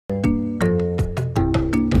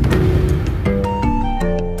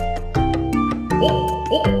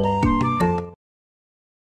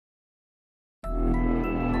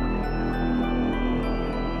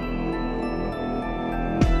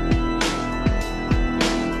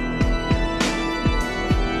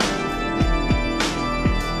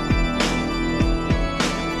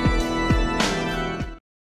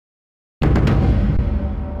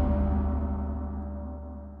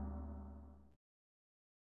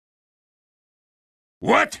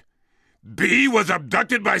What? B was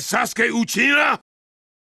abducted by Sasuke Uchiha?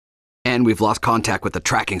 And we've lost contact with the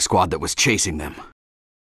tracking squad that was chasing them.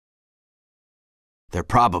 They're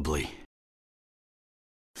probably...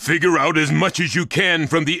 Figure out as much as you can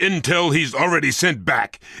from the intel he's already sent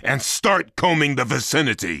back, and start combing the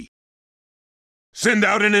vicinity. Send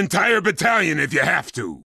out an entire battalion if you have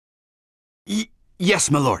to. Yes,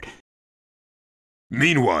 my lord.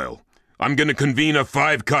 Meanwhile, I'm gonna convene a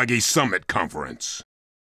 5 Kage Summit conference.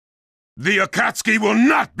 The Akatsuki will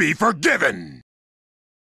not be forgiven!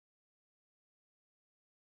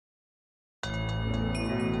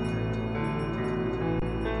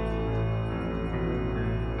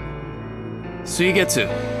 Suigetsu,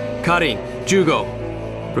 Karin, Jugo,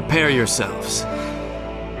 prepare yourselves.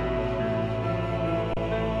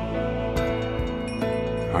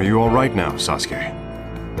 Are you all right now, Sasuke?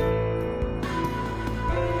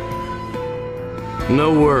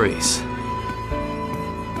 No worries.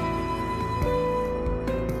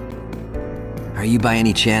 Are you by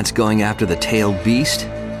any chance going after the tailed beast?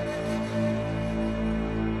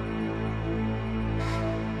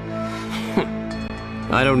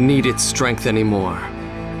 I don't need its strength anymore,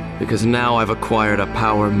 because now I've acquired a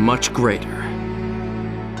power much greater.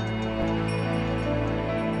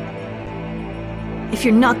 If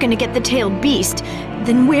you're not gonna get the tailed beast,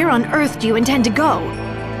 then where on earth do you intend to go?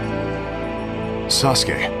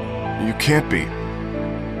 Sasuke, you can't be.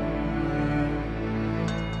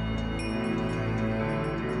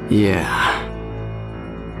 Yeah.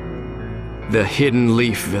 The Hidden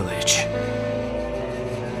Leaf Village.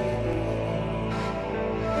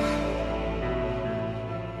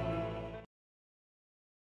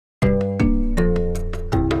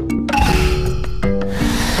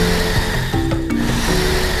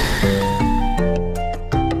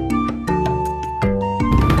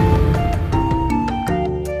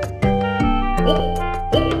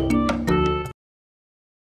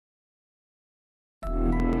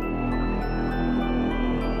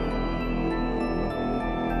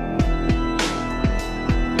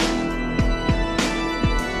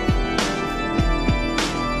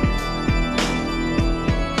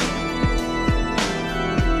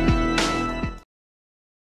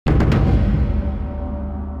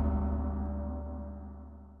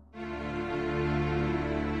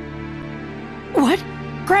 What?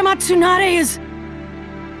 Grandma Tsunade is...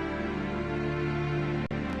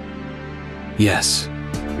 Yes,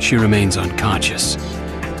 she remains unconscious.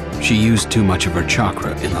 She used too much of her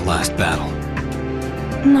chakra in the last battle.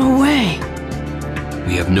 No way.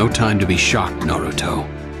 We have no time to be shocked, Naruto.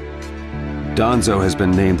 Danzo has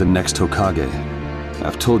been named the next Hokage.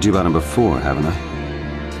 I've told you about him before, haven't I?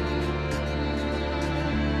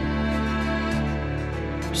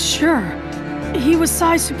 Sure. He was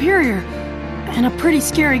size superior, and a pretty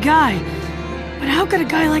scary guy. But how could a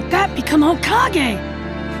guy like that become Hokage?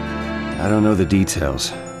 I don't know the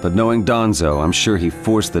details, but knowing Danzo, I'm sure he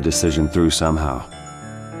forced the decision through somehow.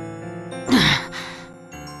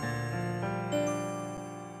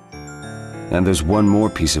 And there's one more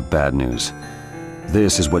piece of bad news.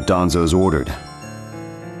 This is what Danzo's ordered.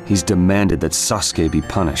 He's demanded that Sasuke be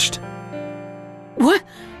punished. What?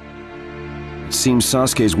 It seems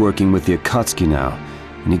Sasuke's working with the Akatsuki now,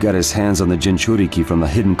 and he got his hands on the Jinchuriki from the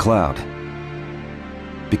Hidden Cloud.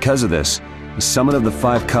 Because of this, the summit of the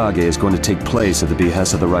 5 Kage is going to take place at the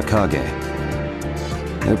behest of the Raikage.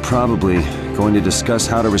 They're probably going to discuss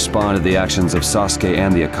how to respond to the actions of Sasuke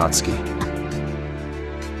and the Akatsuki.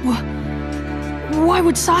 Why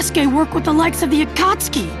would Sasuke work with the likes of the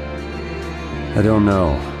Akatsuki? I don't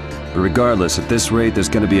know. But regardless, at this rate, there's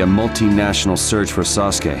going to be a multinational search for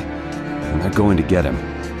Sasuke. And they're going to get him.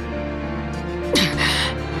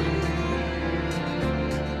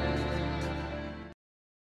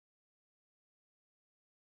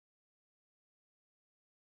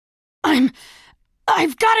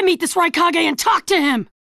 I've got to meet this Raikage and talk to him!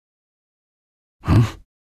 Huh?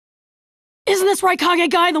 Isn't this Raikage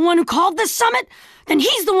guy the one who called this summit? Then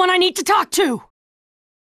he's the one I need to talk to!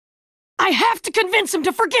 I have to convince him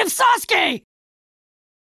to forgive Sasuke!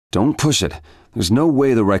 Don't push it. There's no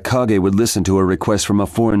way the Raikage would listen to a request from a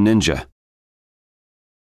foreign ninja.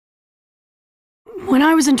 When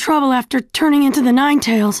I was in trouble after turning into the Nine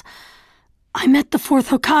Tails, I met the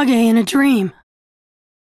 4th Hokage in a dream.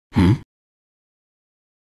 Hmm?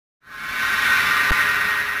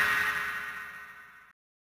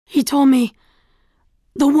 He told me,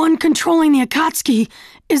 the one controlling the Akatsuki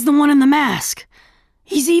is the one in the mask.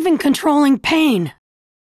 He's even controlling pain.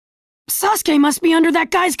 Sasuke must be under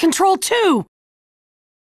that guy's control too.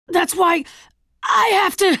 That's why I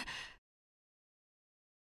have to...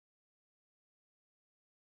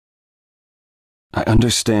 I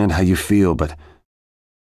understand how you feel, but...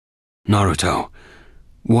 Naruto,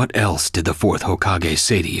 what else did the fourth Hokage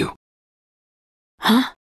say to you?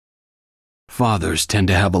 Huh? Fathers tend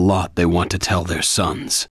to have a lot they want to tell their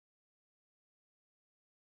sons.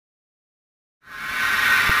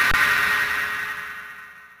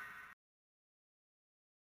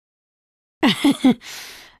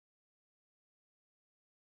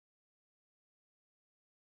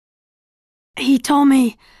 He told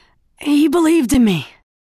me he believed in me.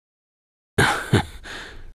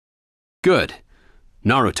 Good.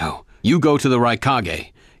 Naruto, you go to the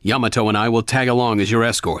Raikage. Yamato and I will tag along as your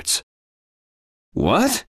escorts.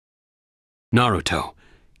 What? Naruto,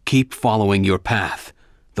 keep following your path,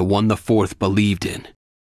 the one the fourth believed in.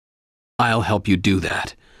 I'll help you do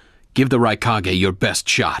that. Give the Raikage your best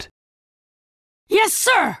shot. Yes,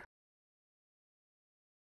 sir!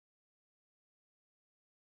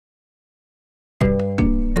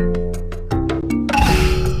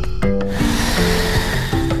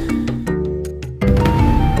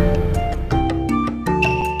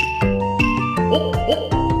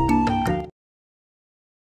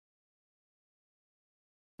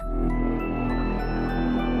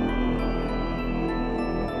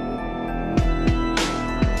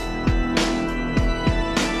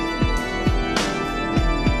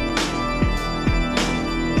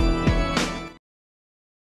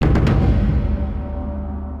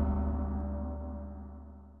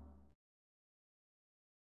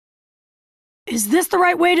 Is this the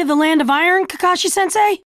right way to the Land of Iron,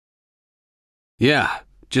 Kakashi-sensei? Yeah,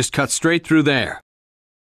 just cut straight through there.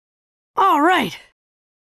 All right.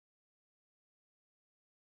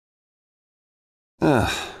 I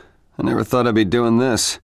never thought I'd be doing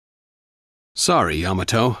this. Sorry,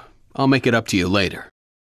 Yamato. I'll make it up to you later.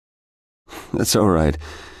 That's all right.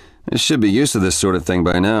 I should be used to this sort of thing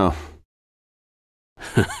by now.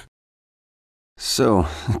 So,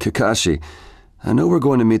 Kakashi, I know we're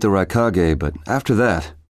going to meet the Raikage, but after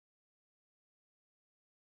that...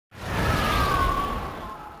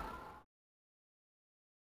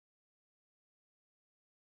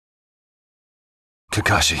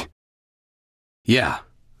 Kakashi. Yeah,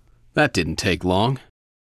 that didn't take long.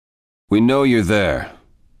 We know you're there.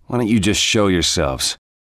 Why don't you just show yourselves?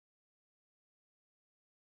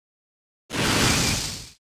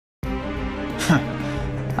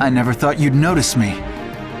 I never thought you'd notice me.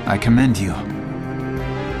 I commend you.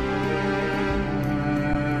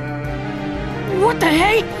 What the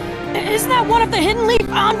hey? Isn't that one of the Hidden Leaf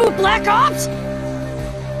Anbu Black Ops?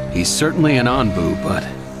 He's certainly an Anbu, but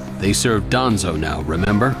they serve Danzo now,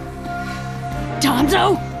 remember?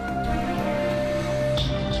 Danzo?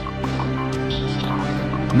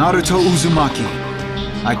 Naruto Uzumaki,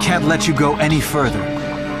 I can't let you go any further.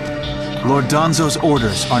 Lord Danzo's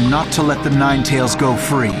orders are not to let the Nine Tails go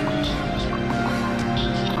free.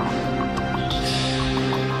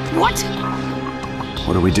 What?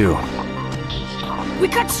 What do we do? We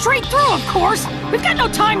cut straight through, of course! We've got no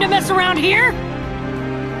time to mess around here!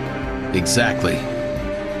 Exactly.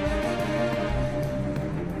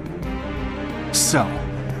 So,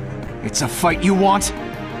 it's a fight you want?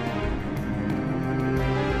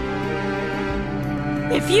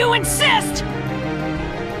 If you insist!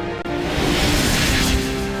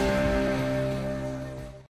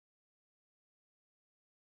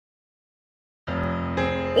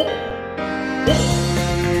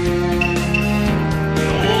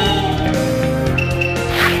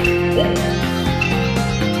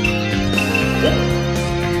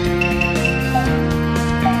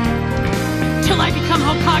 Till I become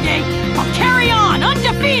Hokage, I'll carry on,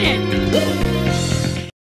 undefeated!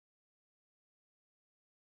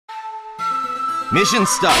 Mission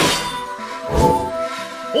start.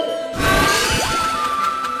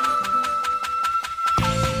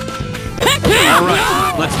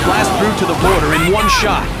 Alright, let's blast through to the border in one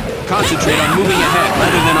shot. Concentrate on moving ahead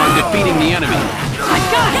rather than on defeating the enemy. I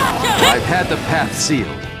got it! I've had the path sealed.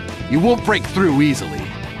 You won't break through easily.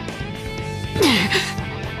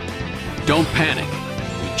 Don't panic.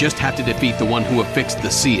 We just have to defeat the one who affixed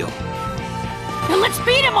the seal. Then let's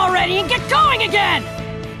beat him already and get going again!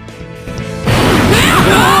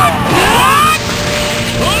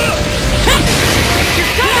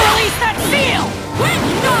 You're gonna release that seal!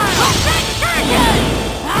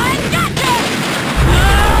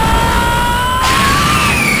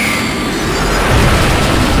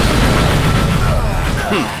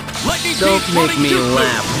 Don't make me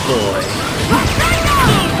laugh, boy.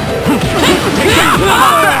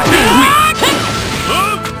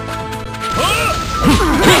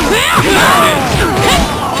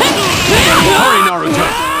 Hurry, Naruto!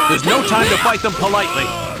 There's no time to fight them politely.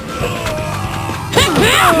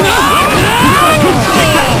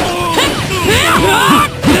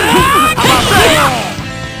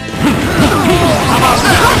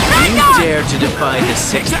 to defy the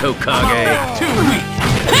sixth Hokage? Too weak.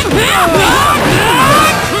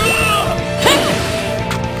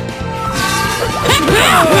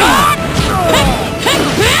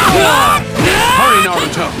 Hurry,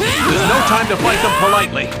 Naruto! There's no time to fight them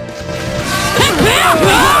politely.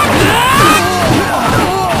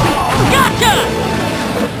 Gotcha!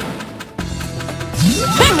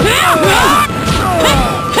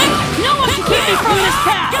 No one can keep me from this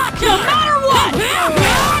path, no matter what!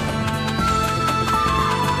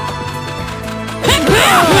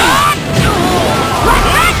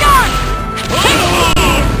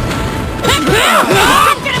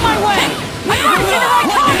 Don't get in my way! I want to see the right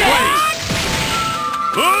target!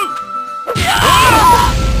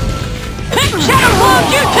 Shadow Blow,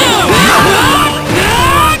 you too!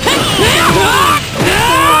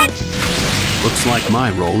 Looks like my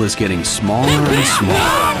role is getting smaller and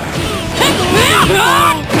smaller.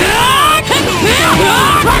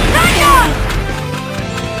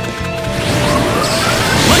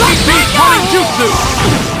 Let me be calling jutsu!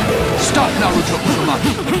 Stop, Naruto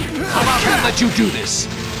Uzumaki. I can't let you do this.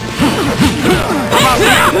 How about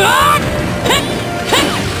that?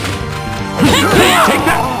 Take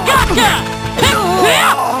that! Gotcha!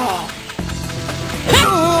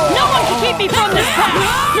 No one can keep me from this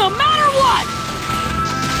path, no matter what!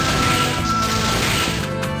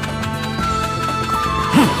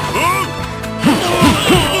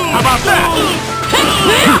 How about that?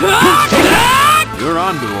 You're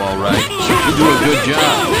Anbu, all right. You do a good job.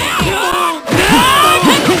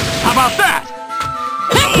 How about that?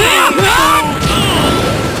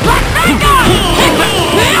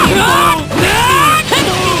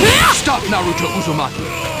 Stop, Naruto Uzumaki.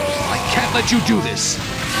 I can't let you do this.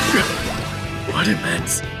 What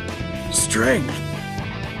immense strength.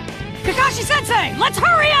 Kakashi-sensei, let's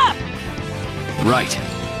hurry up! Right.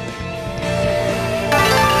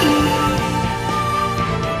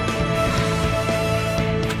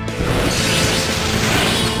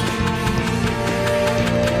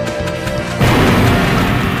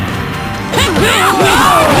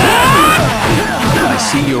 I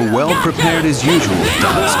see you're well prepared as usual,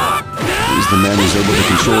 Danzo. He's the man who's able to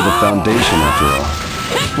control the Foundation, after all.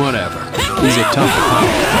 Whatever. He's a tough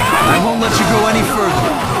opponent. I won't let you go any further.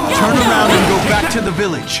 Turn around and go back to the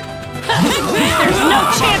village. There's no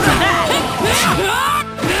chance of that!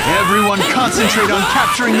 Everyone concentrate on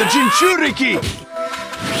capturing the Jinchuriki!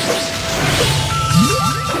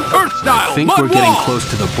 Earth style! I think we're getting close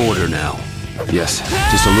to the border now. Yes,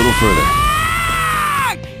 just a little further.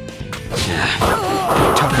 Yeah,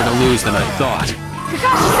 tougher to lose than I thought.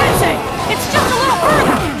 Kakashi-sensei, it's just a little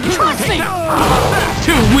further! Trust me!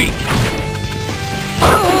 Too weak!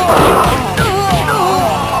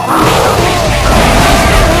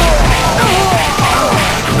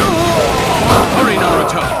 Hurry,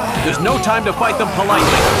 Naruto! There's no time to fight them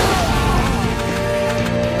politely.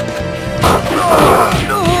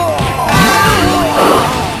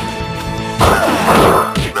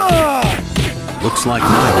 Looks like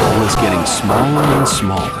my role is getting smaller and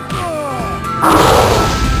smaller.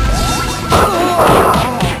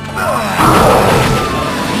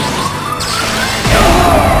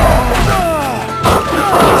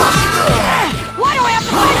 Why do I have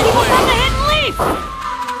to fight people from the hidden leaf?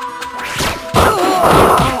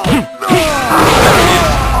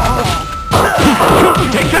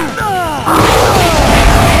 Take that!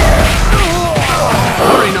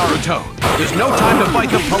 Hurry, Naruto! There's no time to fight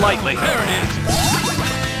them politely. There it is.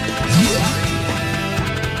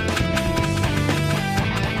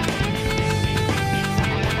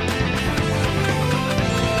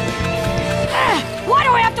 Why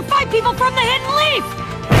do I have to fight people from the hidden leaf?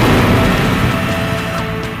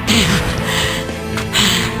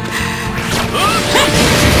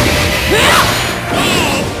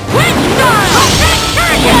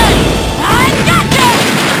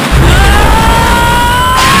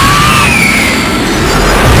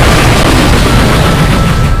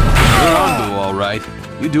 You're Anbu, all right.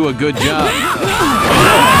 You do a good job.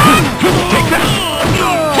 Take that!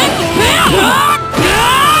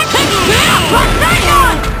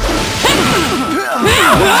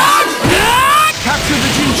 Capture the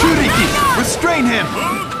Jinchuriki! Restrain him!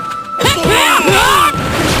 Take that!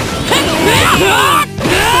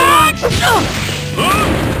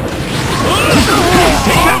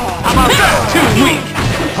 How about that? Too weak!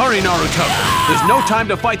 Hurry, Naruto! There's no time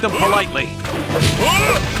to fight them politely.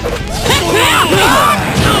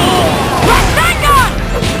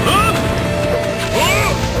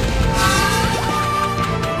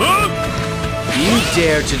 You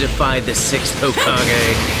dare to defy the sixth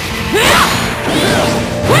Hokage?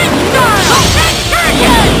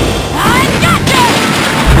 I got this!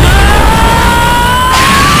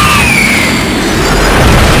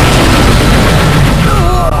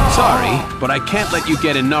 but I can't let you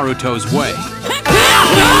get in Naruto's way.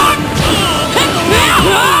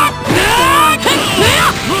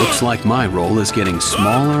 Looks like my role is getting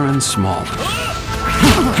smaller and smaller.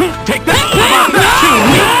 Take that!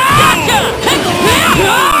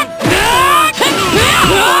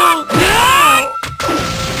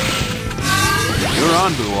 You're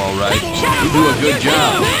Anbu, all right. You do a good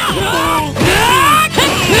job.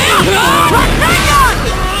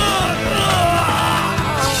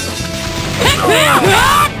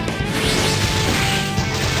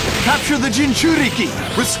 Capture the Jinchuriki!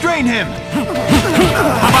 Restrain him! How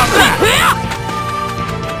about that?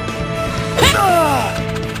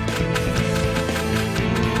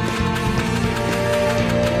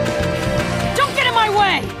 Don't get in my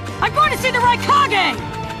way! I'm going to see the Raikage!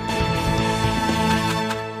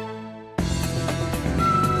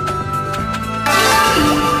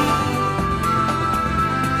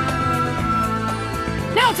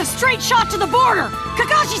 Now it's a straight shot to the border!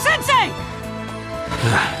 Kakashi-sensei!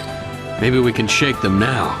 Maybe we can shake them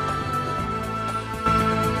now.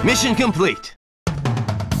 Mission complete.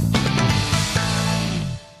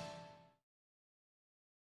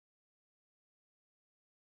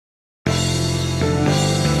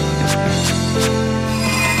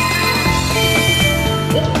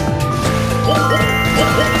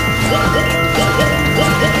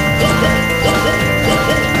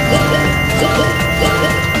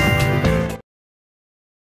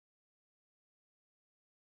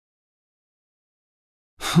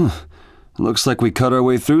 Looks like we cut our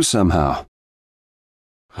way through somehow.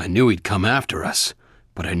 I knew he'd come after us,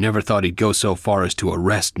 but I never thought he'd go so far as to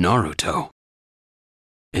arrest Naruto.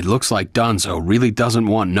 It looks like Danzo really doesn't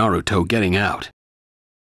want Naruto getting out.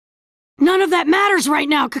 None of that matters right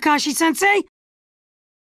now, Kakashi-sensei!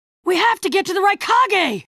 We have to get to the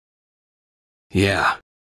Raikage! Yeah.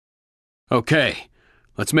 Okay,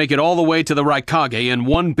 let's make it all the way to the Raikage in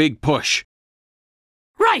one big push.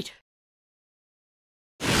 Right!